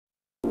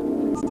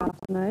this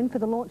afternoon for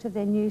the launch of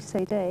their new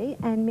CD,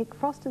 and Mick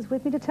Foster's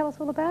with me to tell us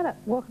all about it.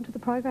 Welcome to the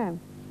program.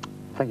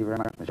 Thank you very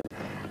much, Michelle.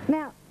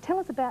 Now, tell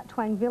us about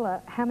Twang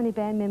Whyalla. How many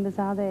band members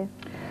are there?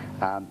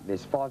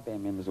 There's 5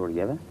 band members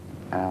altogether.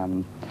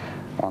 I'm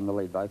the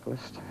lead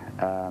vocalist.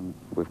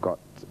 We've got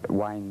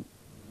Wayne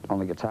on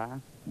the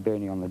guitar,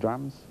 Bernie on the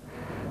drums,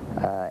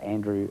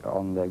 Andrew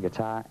on the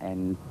guitar,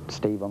 and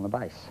Steve on the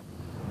bass.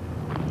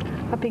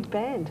 A big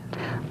band.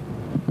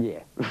 Yeah,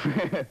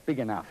 big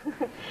enough.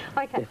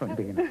 Okay.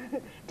 Definitely big enough.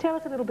 Tell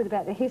us a little bit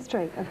about the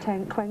history of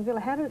Twang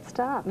Whyalla. How did it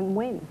start and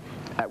when?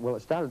 Well,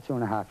 it started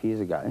 2.5 years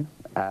ago.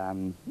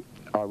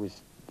 I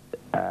was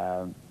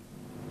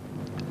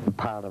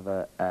part of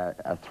a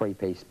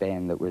 3-piece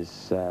band that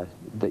was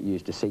that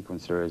used a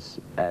sequencer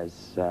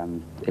as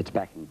its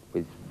backing,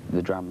 with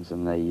the drums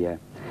and the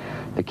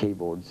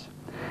keyboards,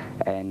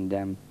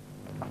 and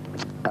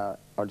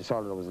I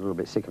decided I was a little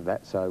bit sick of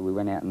that, so we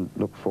went out and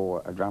looked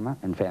for a drummer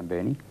and found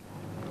Bernie.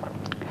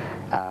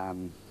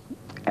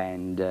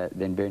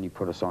 Then Bernie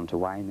put us on to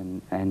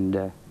Wayne,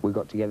 and we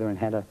got together and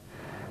had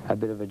a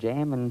bit of a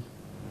jam, and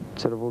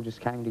sort of all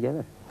just came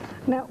together.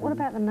 Now, what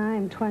about the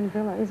name Twang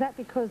Whyalla? Is that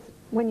because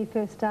when you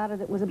first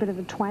started it was a bit of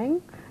a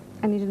twang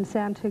and you didn't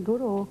sound too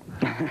good, or?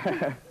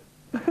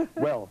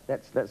 Well,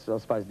 that's I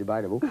suppose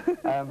debatable.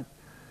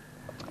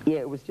 Yeah,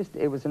 it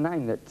was a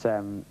name that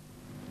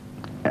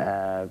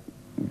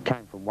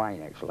came from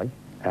Wayne, actually.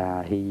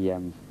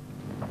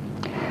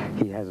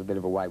 He has a bit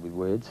of a way with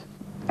words,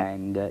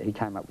 and he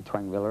came up with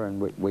Twang Whyalla, and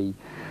we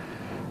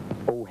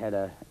all had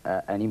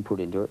an input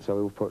into it, so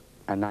we all put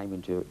a name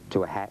into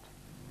a hat,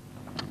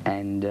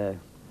 and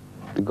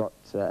we got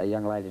a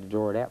young lady to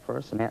draw it out for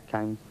us, and out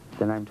came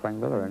the name Twang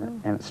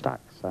Whyalla, and it stuck,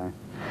 so,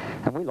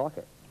 and we like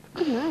it.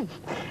 Good name.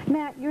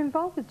 Now, you're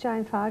involved with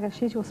Jane Fargher.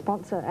 She's your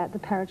sponsor at the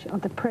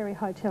Prairie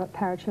Hotel at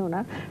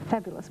Parachilna.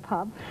 Fabulous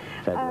pub.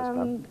 Fabulous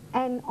pub.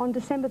 And on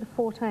December the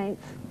 14th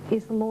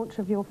is the launch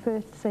of your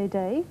first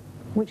CD,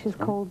 which is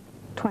called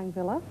Twang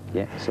Whyalla.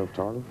 Yeah,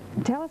 self-titled.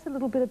 Tell us a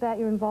little bit about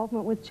your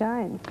involvement with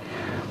Jane.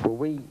 Well,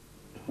 we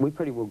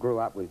pretty well grew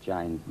up with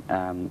Jane.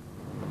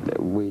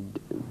 We'd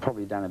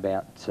probably done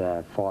about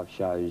 5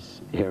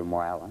 shows here in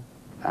Whyalla,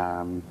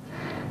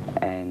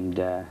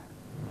 and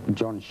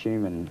John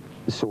Schumann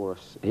saw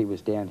us. He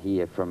was down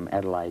here from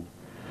Adelaide,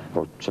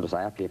 or should I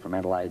say up here from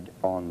Adelaide,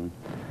 on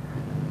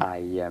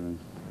a,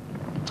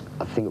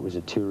 I think it was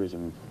a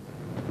tourism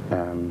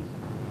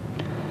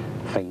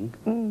thing.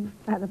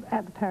 At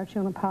the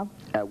Parachilna pub?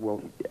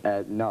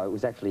 No, it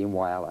was actually in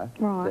Whyalla.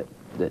 Right.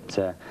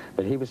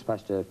 But he was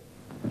supposed to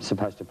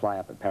play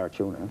up at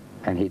Parachilna,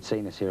 and he'd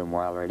seen us here in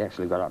Whyalla. He'd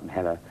actually got up and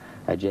had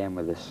a jam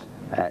with us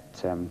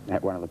at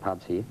one of the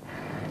pubs here,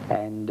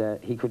 and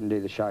he couldn't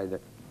do the show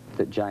that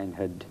Jane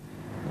had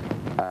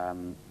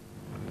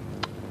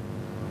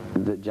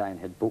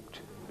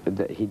booked,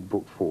 that he'd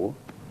booked for,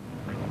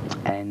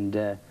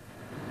 and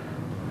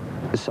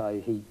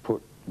so he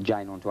put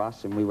Jane onto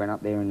us, and we went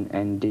up there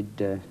and did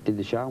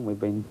the show, and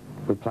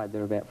we've played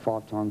there about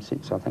 5 times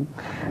since, I think.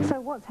 So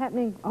what's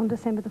happening on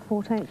December the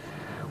 14th?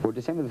 Well,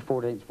 December the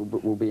 14th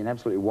will be an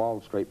absolutely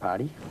wild street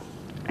party,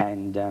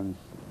 and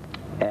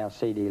our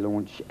CD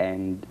launch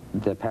and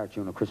the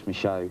Parachilna Christmas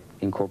show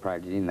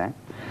incorporated in that.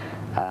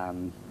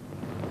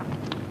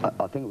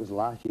 I think it was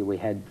last year we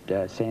had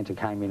Santa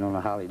came in on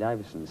a Harley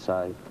Davidson,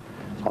 so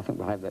I think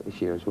we'll have that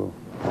this year as well.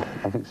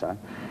 I think so.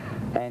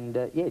 And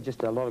yeah,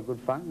 just a lot of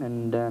good fun,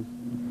 and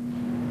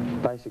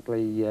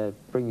basically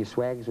bring your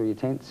swags or your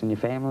tents and your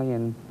family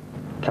and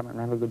come out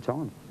and have a good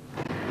time.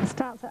 It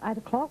starts at 8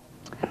 o'clock?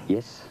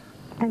 Yes.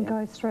 And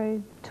goes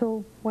through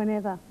till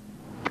whenever?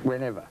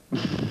 Whenever.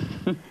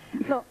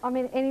 Look, I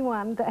mean,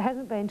 anyone that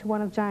hasn't been to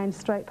one of Jane's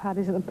street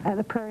parties at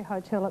the Prairie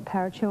Hotel at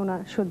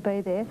Parachilna should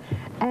be there.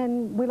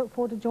 And we look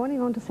forward to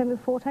joining on December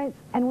the 14th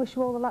and wish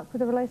you all the luck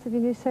with the release of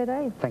your new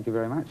CD. Thank you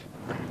very much.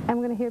 And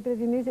we're going to hear a bit of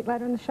your music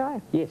later in the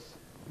show. Yes,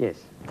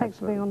 yes. Thanks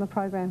for being on the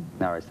program.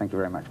 No worries. Thank you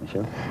very much,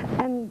 Michelle.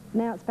 And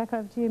now it's back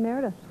over to you,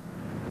 Meredith.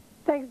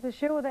 Thanks,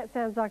 Michelle. That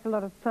sounds like a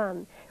lot of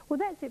fun. Well,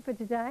 that's it for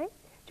today.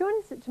 Join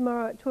us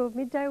tomorrow at 12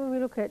 midday when we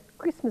look at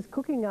Christmas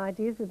cooking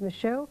ideas with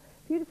Michelle,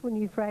 beautiful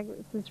new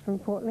fragrances from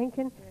Port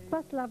Lincoln,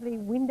 plus lovely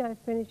window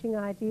furnishing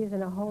ideas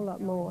and a whole lot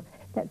more.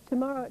 That's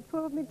tomorrow at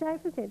 12 midday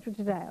for Central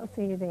Today. I'll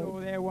see you then. Go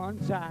there one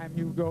time,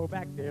 you go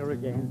back there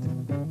again.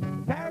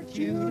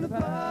 Parachilna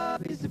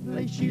Pub is the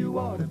place you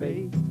ought to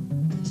be,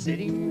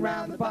 sitting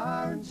round the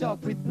bar and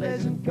talk with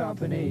pleasant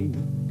company.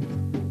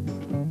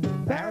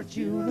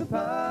 Parachilna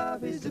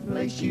Pub is the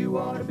place you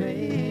ought to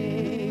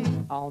be.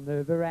 On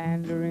the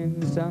veranda in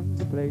the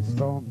sun's a place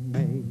for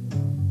me.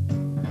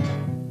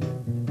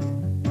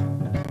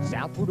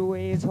 Southward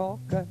away is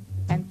Hawker,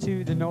 and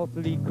to the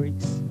northerly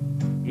creeks.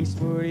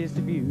 Eastward is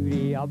the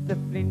beauty of the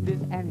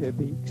Flinders and her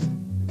peaks.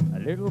 A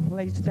little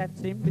place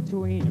that's in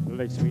between, a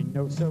place we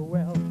know so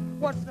well.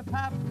 What's the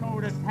pub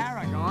called at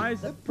Para,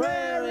 guys? The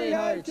Prairie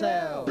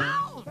Hotel.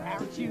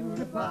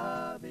 Parachilna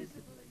Pub is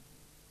the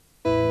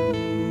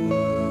place.